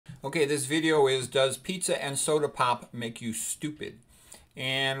Okay, this video is, does pizza and soda pop make you stupid?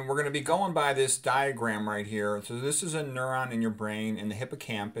 And we're going to be going by this diagram right here. So this is a neuron in your brain in the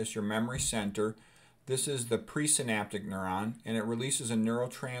hippocampus, your memory center. This is the presynaptic neuron, and it releases a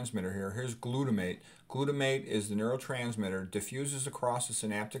neurotransmitter here. Here's glutamate. Glutamate is the neurotransmitter, diffuses across the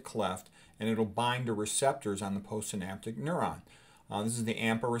synaptic cleft, and it'll bind to receptors on the postsynaptic neuron. This is the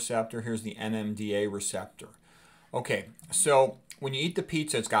AMPA receptor. Here's the NMDA receptor. Okay, so when you eat the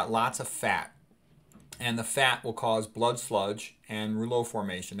pizza, it's got lots of fat. And the fat will cause blood sludge and rouleau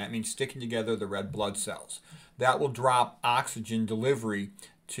formation. That means sticking together the red blood cells. That will drop oxygen delivery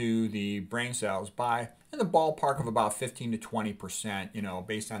to the brain cells by in the ballpark of about 15 to 20%,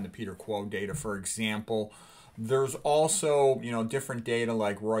 based on the Peter Quo data, for example. There's also, different data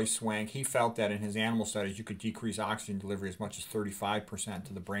like Roy Swank. He felt that in his animal studies, you could decrease oxygen delivery as much as 35%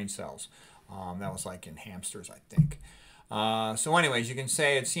 to the brain cells. That was like in hamsters, I think. So anyways, you can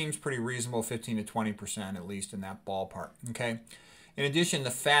say it seems pretty reasonable, 15 to 20% at least in that ballpark. Okay. In addition,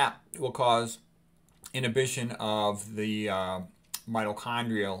 the fat will cause inhibition of the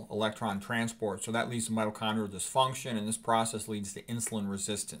mitochondrial electron transport. So that leads to mitochondrial dysfunction, and this process leads to insulin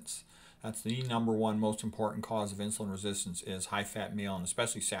resistance. That's the number one most important cause of insulin resistance is high-fat meal, and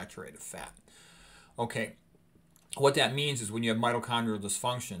especially saturated fat. Okay. What that means is when you have mitochondrial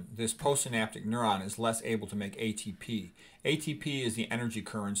dysfunction, this postsynaptic neuron is less able to make ATP. ATP is the energy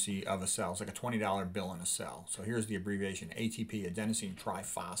currency of a cell. It's like a $20 bill in a cell. So here's the abbreviation, ATP, adenosine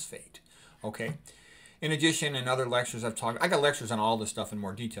triphosphate. Okay. In addition, in other lectures I got lectures on all this stuff in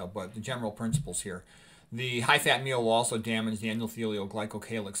more detail, but the general principles here. The high-fat meal will also damage the endothelial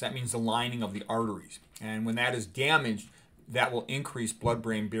glycocalyx. That means the lining of the arteries. And when that is damaged, that will increase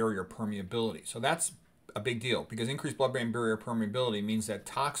blood-brain barrier permeability. So that's a big deal, because increased blood-brain barrier permeability means that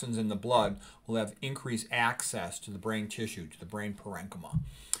toxins in the blood will have increased access to the brain tissue, to the brain parenchyma.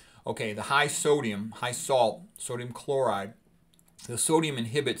 Okay, the high sodium, high salt, sodium chloride, the sodium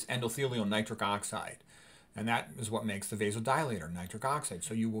inhibits endothelial nitric oxide, and that is what makes the vasodilator, nitric oxide.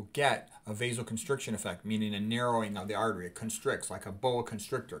 So you will get a vasoconstriction effect, meaning a narrowing of the artery. It constricts like a boa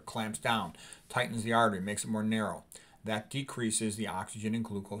constrictor, clamps down, tightens the artery, makes it more narrow. That decreases the oxygen and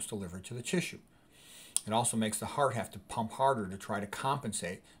glucose delivered to the tissue. It also makes the heart have to pump harder to try to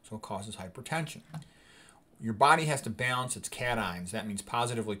compensate, so it causes hypertension. Your body has to balance its cations. That means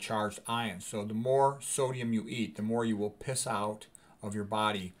positively charged ions. So the more sodium you eat, the more you will piss out of your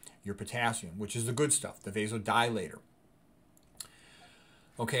body your potassium, which is the good stuff, the vasodilator.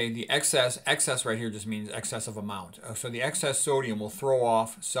 Okay, the excess right here just means excessive amount. So the excess sodium will throw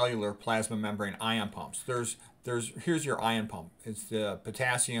off cellular plasma membrane ion pumps. Here's your ion pump. It's the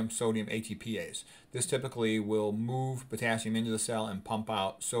potassium, sodium, ATPase. This typically will move potassium into the cell and pump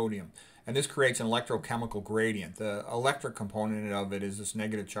out sodium. And this creates an electrochemical gradient. The electric component of it is this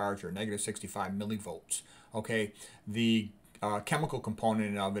negative charge, or negative 65 millivolts. Okay, the chemical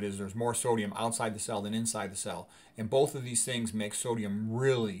component of it is there's more sodium outside the cell than inside the cell. And both of these things make sodium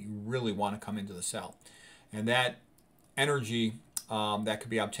really, really want to come into the cell. And that energy that could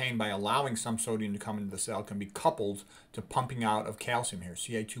be obtained by allowing some sodium to come into the cell can be coupled to pumping out of calcium here.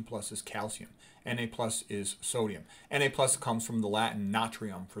 Ca2 plus is calcium. Na plus is sodium. Na plus comes from the Latin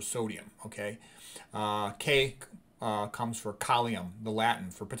natrium for sodium. Okay, K comes for kalium, the Latin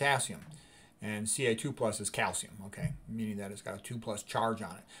for potassium. And Ca2 plus is calcium, okay, meaning that it's got a 2 plus charge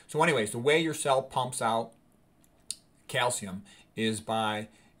on it. So anyways, the way your cell pumps out calcium is by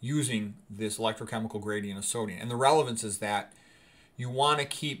using this electrochemical gradient of sodium. And the relevance is that you want to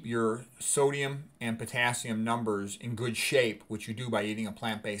keep your sodium and potassium numbers in good shape, which you do by eating a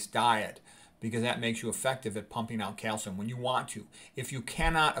plant-based diet, because that makes you effective at pumping out calcium when you want to. If you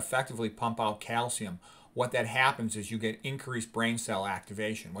cannot effectively pump out calcium, what that happens is you get increased brain cell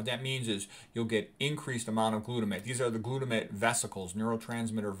activation. What that means is you'll get increased amount of glutamate. These are the glutamate vesicles,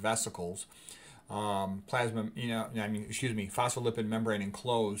 neurotransmitter vesicles, phospholipid membrane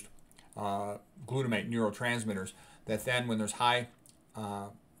enclosed glutamate neurotransmitters that then, when there's high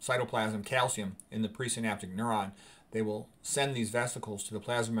cytoplasm calcium in the presynaptic neuron, they will send these vesicles to the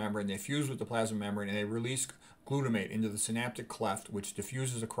plasma membrane. They fuse with the plasma membrane, and they release glutamate into the synaptic cleft, which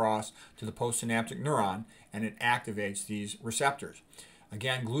diffuses across to the postsynaptic neuron, and it activates these receptors.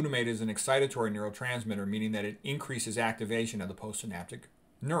 Again, glutamate is an excitatory neurotransmitter, meaning that it increases activation of the postsynaptic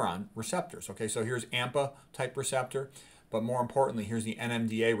neuron receptors. Okay, so here's AMPA type receptor, but more importantly, here's the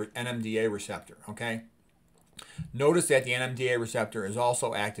NMDA receptor. Okay, notice that the NMDA receptor is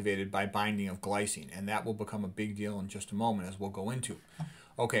also activated by binding of glycine, and that will become a big deal in just a moment, as we'll go into.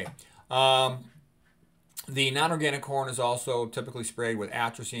 Okay. The non-organic corn is also typically sprayed with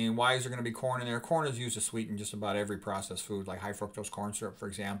atrazine. Why is there going to be corn in there? Corn is used to sweeten just about every processed food, like high fructose corn syrup, for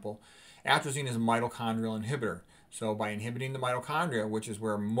example. Atrazine is a mitochondrial inhibitor. So by inhibiting the mitochondria, which is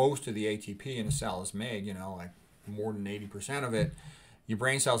where most of the ATP in a cell is made, you know, like more than 80% of it, your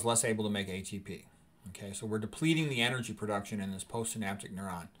brain cell is less able to make ATP. Okay, so we're depleting the energy production in this postsynaptic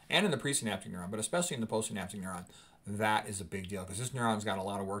neuron and in the presynaptic neuron, but especially in the postsynaptic neuron. That is a big deal because this neuron's got a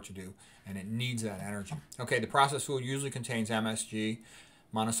lot of work to do and it needs that energy. Okay, the processed food usually contains MSG,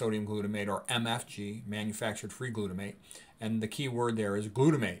 monosodium glutamate, or MFG, manufactured free glutamate, and the key word there is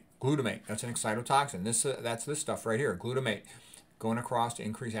glutamate. Glutamate, that's an excitotoxin. That's this stuff right here, glutamate, going across to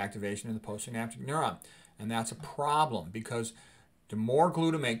increase activation in the postsynaptic neuron. And that's a problem because the more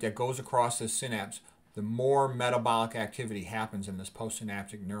glutamate that goes across this synapse, the more metabolic activity happens in this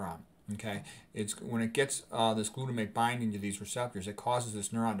postsynaptic neuron. Okay, it's when it gets this glutamate binding to these receptors, it causes this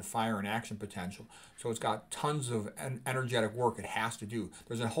neuron to fire an action potential. So it's got tons of energetic work it has to do.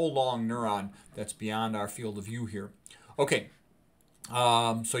 There's a whole long neuron that's beyond our field of view here. Okay,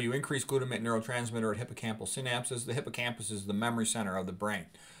 so you increase glutamate neurotransmitter at hippocampal synapses. The hippocampus is the memory center of the brain.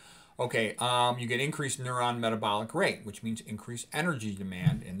 Okay, you get increased neuron metabolic rate, which means increased energy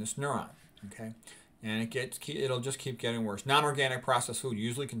demand in this neuron. Okay. And it'll just keep getting worse. Non-organic processed food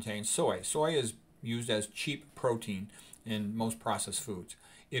usually contains soy. Soy is used as cheap protein in most processed foods.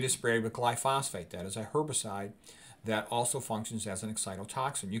 It is sprayed with glyphosate. That is a herbicide that also functions as an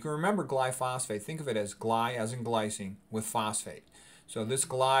excitotoxin. You can remember glyphosate. Think of it as gly as in glycine with phosphate. So this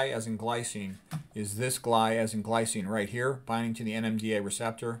gly as in glycine is this gly as in glycine right here, binding to the NMDA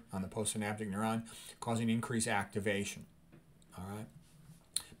receptor on the postsynaptic neuron, causing increased activation. All right.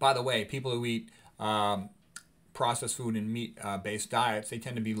 By the way, people who eat processed food and meat-based diets, they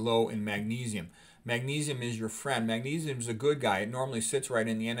tend to be low in magnesium. Magnesium is your friend. Magnesium is a good guy. It normally sits right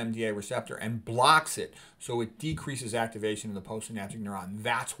in the NMDA receptor and blocks it, so it decreases activation of the postsynaptic neuron.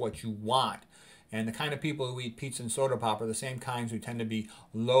 That's what you want. And the kind of people who eat pizza and soda pop are the same kinds who tend to be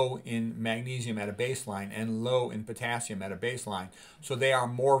low in magnesium at a baseline and low in potassium at a baseline. So they are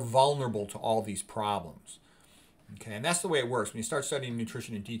more vulnerable to all these problems. Okay, and that's the way it works. When you start studying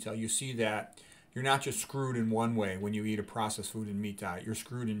nutrition in detail, you see that you're not just screwed in one way when you eat a processed food and meat diet. You're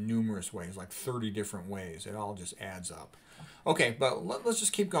screwed in numerous ways, like 30 different ways. It all just adds up. Okay, but let's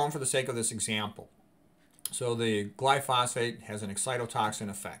just keep going for the sake of this example. So the glyphosate has an excitotoxin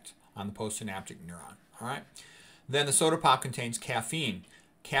effect on the postsynaptic neuron. All right. Then the soda pop contains caffeine.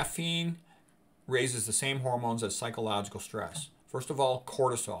 Caffeine raises the same hormones as psychological stress. First of all,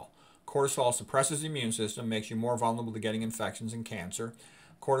 cortisol. Cortisol suppresses the immune system, makes you more vulnerable to getting infections and cancer.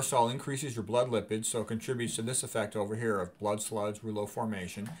 Cortisol increases your blood lipids, so it contributes to this effect over here of blood sludge, rouleau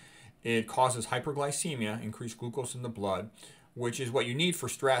formation. It causes hyperglycemia, increased glucose in the blood, which is what you need for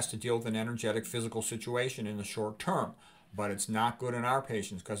stress to deal with an energetic physical situation in the short term. But it's not good in our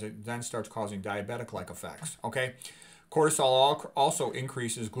patients because it then starts causing diabetic-like effects. Okay? Cortisol also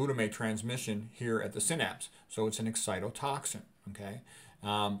increases glutamate transmission here at the synapse, so it's an excitotoxin. Okay?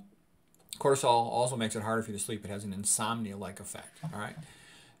 Cortisol also makes it harder for you to sleep. It has an insomnia-like effect. All right?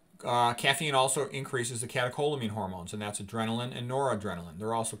 Caffeine also increases the catecholamine hormones, and that's adrenaline and noradrenaline.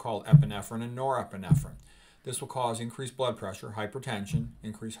 They're also called epinephrine and norepinephrine. This will cause increased blood pressure, hypertension,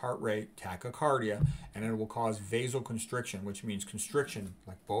 increased heart rate, tachycardia, and it will cause vasoconstriction, which means constriction,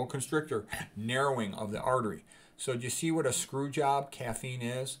 like boa constrictor, narrowing of the artery. So do you see what a screw job caffeine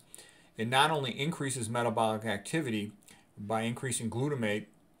is? It not only increases metabolic activity by increasing glutamate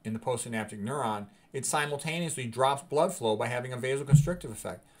in the postsynaptic neuron, it simultaneously drops blood flow by having a vasoconstrictive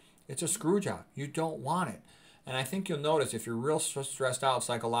effect. It's a screw job. You don't want it. And I think you'll notice if you're real stressed out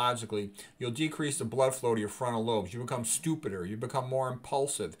psychologically, you'll decrease the blood flow to your frontal lobes. You become stupider. You become more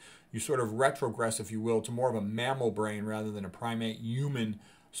impulsive. You sort of retrogress, if you will, to more of a mammal brain rather than a primate human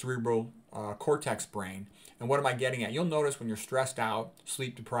cerebral cortex brain. And what am I getting at? You'll notice when you're stressed out,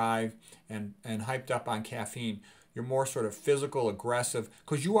 sleep deprived, and hyped up on caffeine, you're more sort of physical, aggressive,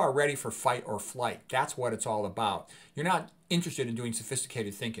 because you are ready for fight or flight. That's what it's all about. You're not interested in doing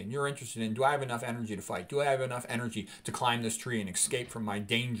sophisticated thinking. You're interested in, do I have enough energy to fight? Do I have enough energy to climb this tree and escape from my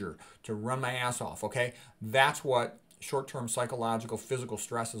danger, to run my ass off, okay? That's what short-term psychological, physical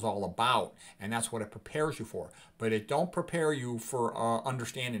stress is all about, and that's what it prepares you for. But it don't prepare you for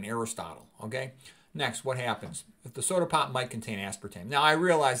understanding Aristotle, okay? Next, what happens? If the soda pop might contain aspartame. Now, I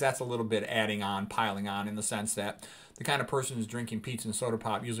realize that's a little bit adding on, piling on, in the sense that the kind of person who's drinking pizza and soda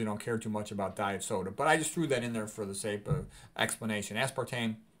pop usually don't care too much about diet soda. But I just threw that in there for the sake of explanation.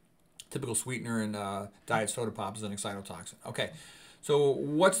 Aspartame, typical sweetener in diet soda pop, is an excitotoxin. Okay, So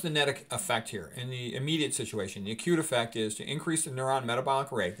what's the net effect here? In the immediate situation, the acute effect is to increase the neuron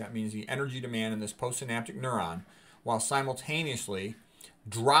metabolic rate. That means the energy demand in this postsynaptic neuron, while simultaneously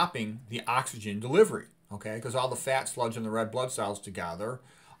dropping the oxygen delivery, okay? Because all the fat sludge in the red blood cells together,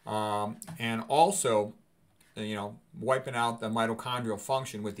 and also, wiping out the mitochondrial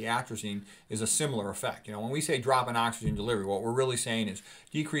function with the atrazine is a similar effect. When we say drop in oxygen delivery, what we're really saying is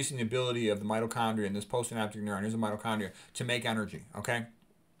decreasing the ability of the mitochondria in this postsynaptic neuron, here's a mitochondria, to make energy, okay?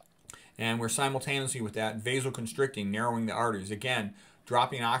 And we're simultaneously with that vasoconstricting, narrowing the arteries. Again,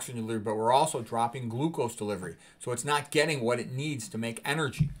 dropping oxygen delivery, but we're also dropping glucose delivery. So it's not getting what it needs to make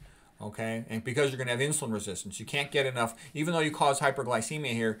energy. Okay, and because you're going to have insulin resistance, you can't get enough. Even though you cause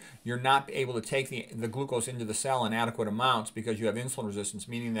hyperglycemia here, you're not able to take the glucose into the cell in adequate amounts because you have insulin resistance,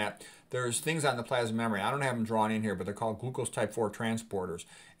 meaning that there's things on the plasma membrane. I don't have them drawn in here, but they're called glucose type 4 transporters.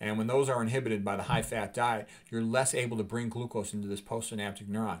 And when those are inhibited by the high-fat diet, you're less able to bring glucose into this postsynaptic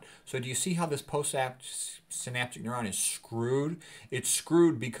neuron. So do you see how this postsynaptic neuron is screwed? It's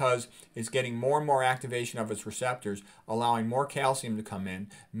screwed because it's getting more and more activation of its receptors, allowing more calcium to come in,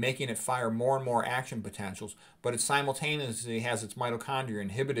 making it fire more and more action potentials, but it simultaneously has its mitochondria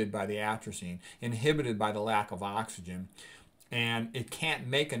inhibited by the atrazine, inhibited by the lack of oxygen, and it can't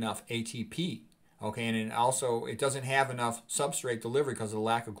make enough ATP. Okay, and it doesn't have enough substrate delivery because of the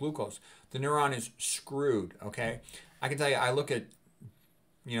lack of glucose. The neuron is screwed, okay? I can tell you, I look at,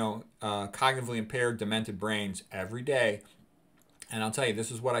 cognitively impaired, demented brains every day, and I'll tell you, this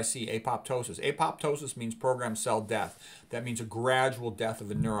is what I see, apoptosis. Apoptosis means programmed cell death. That means a gradual death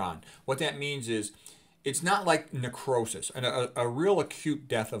of a neuron. What that means is, it's not like necrosis. A real acute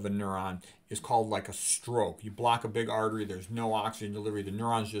death of a neuron is called like a stroke. You block a big artery, there's no oxygen delivery, the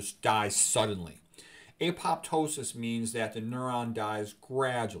neurons just die suddenly. Apoptosis means that the neuron dies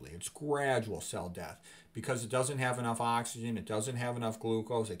gradually. It's gradual cell death because it doesn't have enough oxygen, it doesn't have enough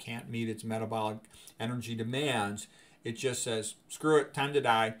glucose, it can't meet its metabolic energy demands. It just says, screw it, time to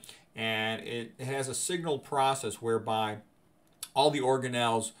die. And it has a signal process whereby all the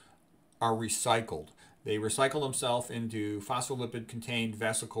organelles are recycled. They recycle themselves into phospholipid-contained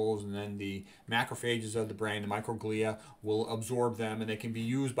vesicles, and then the macrophages of the brain, the microglia, will absorb them, and they can be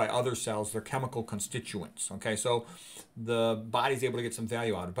used by other cells. They're chemical constituents. Okay, so the body's able to get some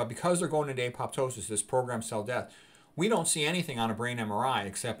value out of it. But because they're going into apoptosis, this programmed cell death, we don't see anything on a brain MRI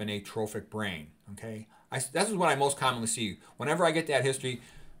except an atrophic brain. Okay, this is what I most commonly see. Whenever I get that history,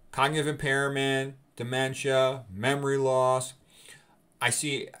 cognitive impairment, dementia, memory loss, I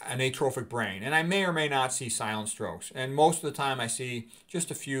see an atrophic brain, and I may or may not see silent strokes. And most of the time I see just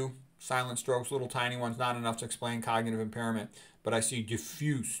a few silent strokes, little tiny ones, not enough to explain cognitive impairment, but I see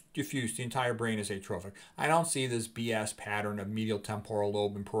diffuse, the entire brain is atrophic. I don't see this BS pattern of medial temporal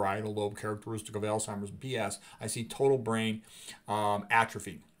lobe and parietal lobe characteristic of Alzheimer's BS. I see total brain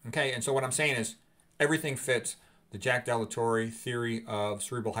atrophy. Okay, and so what I'm saying is everything fits the Jack Delatorre theory of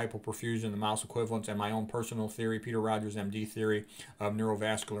cerebral hypoperfusion, the mouse equivalents, and my own personal theory, Peter Rogers, MD theory of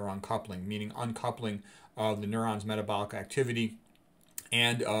neurovascular uncoupling, meaning uncoupling of the neuron's metabolic activity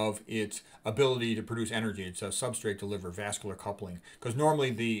and of its ability to produce energy. It's a substrate deliver, vascular coupling. Because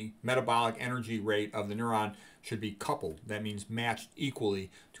normally the metabolic energy rate of the neuron should be coupled. That means matched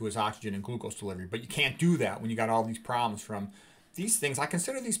equally to its oxygen and glucose delivery. But you can't do that when you got all these problems from these things. I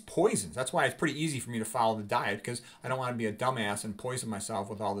consider these poisons. That's why it's pretty easy for me to follow the diet, because I don't want to be a dumbass and poison myself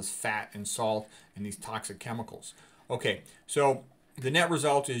with all this fat and salt and these toxic chemicals. Okay, so the net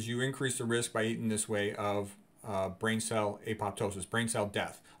result is you increase the risk by eating this way of brain cell apoptosis, brain cell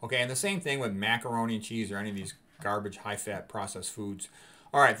death. Okay, and the same thing with macaroni and cheese or any of these garbage, high-fat processed foods.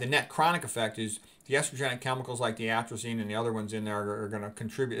 All right, the net chronic effect is the estrogenic chemicals like the atrazine and the other ones in there are going to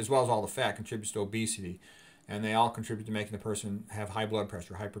contribute, as well as all the fat, contributes to obesity. And they all contribute to making the person have high blood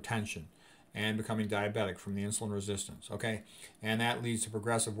pressure, hypertension, and becoming diabetic from the insulin resistance, okay? And that leads to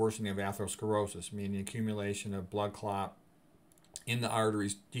progressive worsening of atherosclerosis, meaning the accumulation of blood clot in the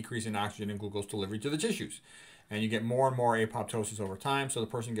arteries, decreasing oxygen and glucose delivery to the tissues. And you get more and more apoptosis over time, so the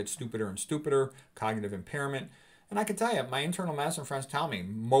person gets stupider and stupider, cognitive impairment. And I can tell you, my internal medicine friends tell me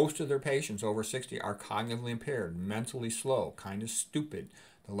most of their patients over 60 are cognitively impaired, mentally slow, kind of stupid.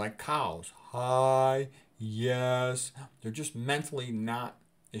 They're like cows, high, yes, they're just mentally not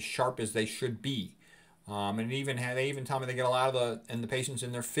as sharp as they should be. And they even tell me they get a lot of the patients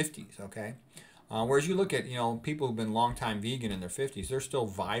in their 50s, okay? Whereas you look at, people who've been long-time vegan in their 50s, they're still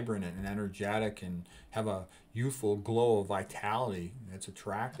vibrant and energetic and have a youthful glow of vitality that's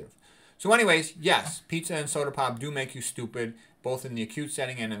attractive. So anyways, yes, pizza and soda pop do make you stupid, both in the acute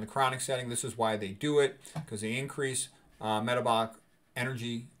setting and in the chronic setting. This is why they do it, because they increase metabolic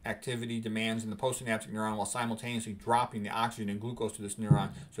energy activity demands in the postsynaptic neuron while simultaneously dropping the oxygen and glucose to this neuron.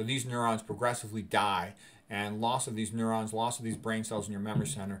 So these neurons progressively die, and loss of these neurons, loss of these brain cells in your memory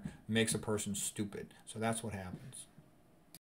center makes a person stupid. So that's what happens.